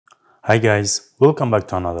Hi guys, welcome back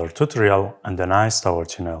to another tutorial on the Nice Tower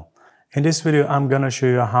channel. In this video, I'm gonna show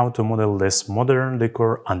you how to model this modern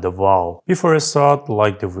decor on the wall. Before I start,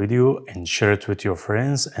 like the video and share it with your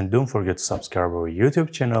friends, and don't forget to subscribe our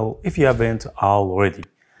YouTube channel if you haven't already.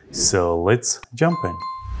 So let's jump in.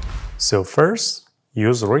 So first,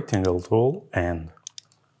 use rectangle tool and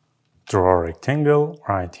draw a rectangle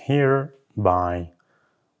right here by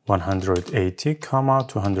 180,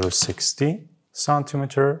 260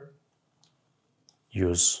 centimeter.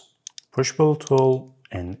 Use push pull tool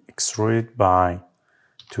and extrude by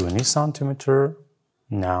 20 centimeter.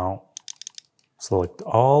 Now select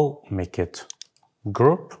all, make it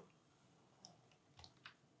group.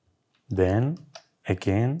 Then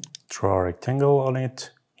again draw a rectangle on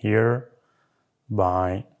it here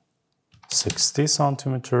by 60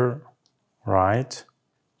 centimeter. Right.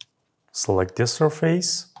 Select this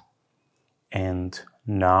surface and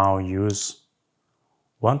now use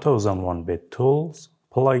 1001 bit tools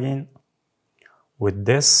plugin. With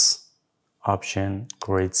this option,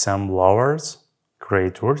 create some layers,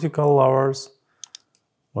 create vertical layers.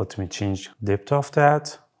 Let me change depth of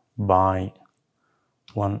that by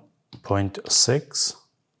 1.6,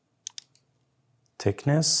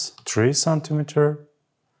 thickness 3 centimeter,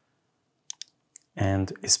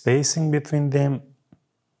 and spacing between them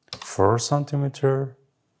 4 centimeter,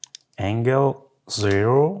 angle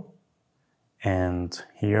 0. And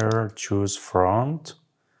here choose front,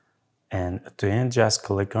 and at the end just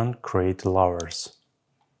click on create layers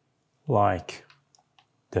like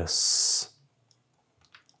this.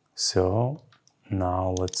 So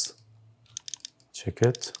now let's check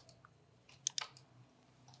it.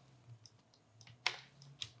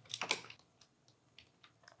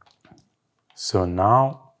 So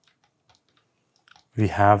now we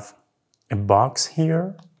have a box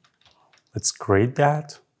here. Let's create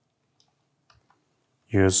that.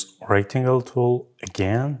 Use rectangle tool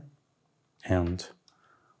again and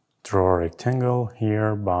draw a rectangle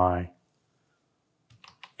here by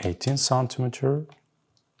 18 centimeter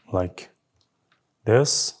like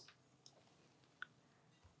this.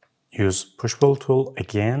 Use push pull tool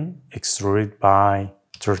again, extrude by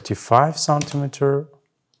 35 centimeter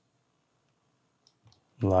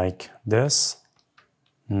like this.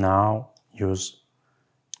 Now use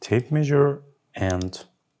tape measure and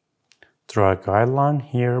draw a guideline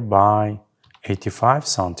here by 85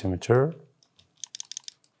 centimeter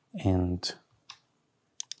and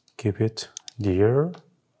keep it there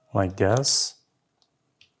like this.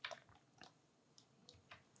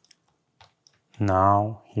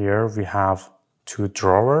 Now here we have two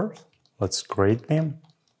drawers. Let's create them.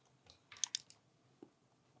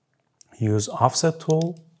 Use offset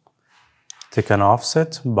tool. Take an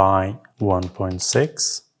offset by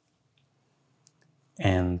 1.6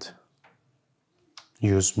 and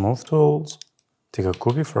use move tools, take a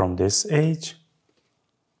copy from this edge,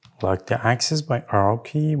 like the axis by arrow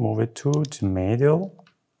key, move it to the middle,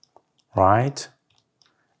 right?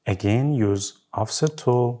 Again, use offset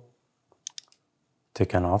tool,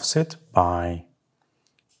 take an offset by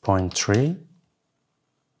 0.3,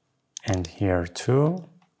 and here too.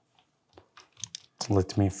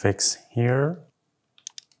 Let me fix here.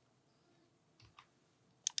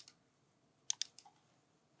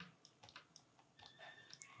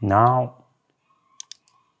 Now,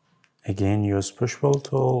 again use push pull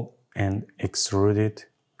tool and extrude it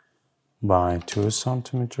by 2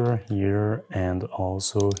 centimeter here and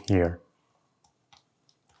also here,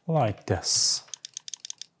 like this.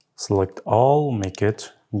 Select all, make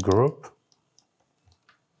it group,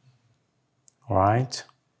 right?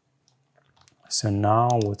 So now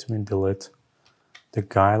let me delete the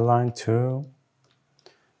guideline too.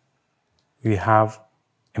 We have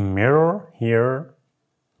a mirror here.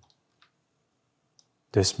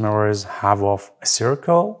 This mirror is half of a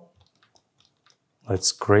circle.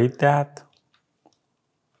 Let's create that.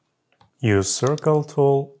 Use circle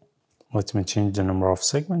tool. Let me change the number of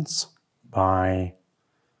segments by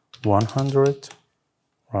 100,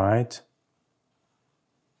 right?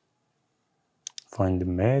 Find the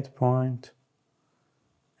midpoint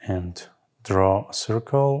and draw a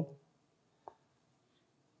circle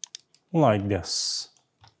like this.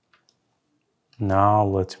 Now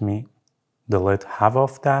let me delete half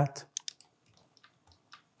of that,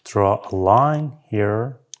 draw a line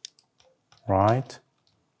here, right,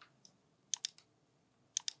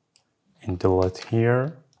 and delete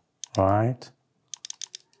here, right,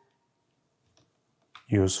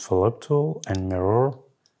 use flip tool and mirror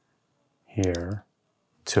here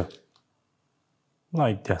too,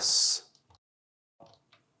 like this.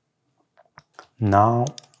 Now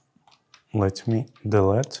let me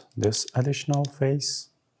delete this additional face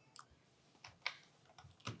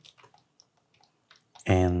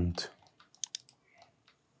and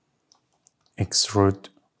extrude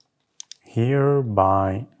here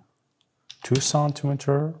by 2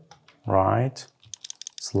 centimeter, right?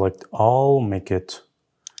 Select all, make it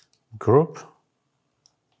group,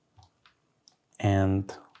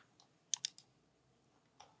 and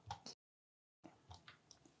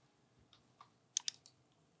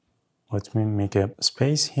let me make a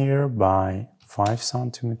space here by 5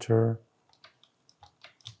 centimeter.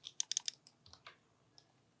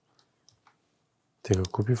 Take a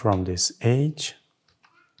copy from this edge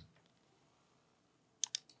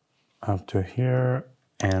up to here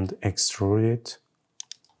and extrude it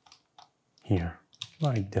here,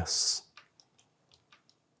 like this.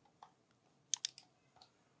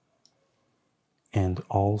 And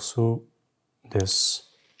also this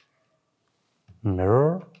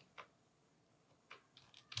mirror.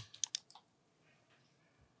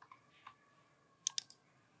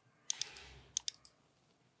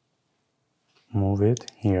 Move it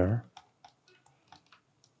here.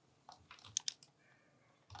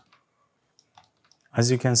 As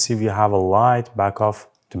you can see, we have a light back of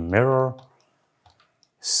the mirror.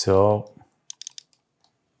 So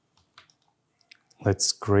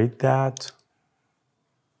let's create that.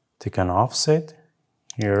 Take an offset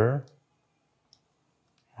here,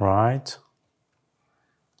 right?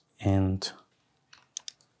 And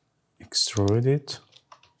extrude it.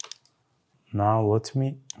 Now let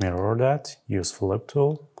me mirror that, use flip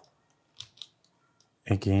tool.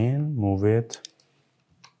 Again, move it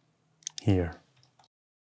here.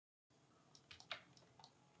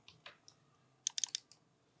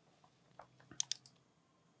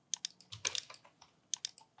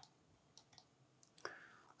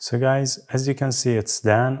 So guys, as you can see, it's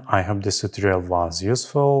done. I hope this tutorial was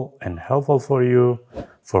useful and helpful for you.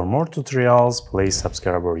 For more tutorials, please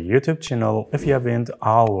subscribe our YouTube channel if you haven't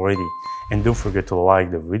already. And don't forget to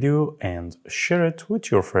like the video and share it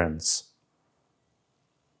with your friends.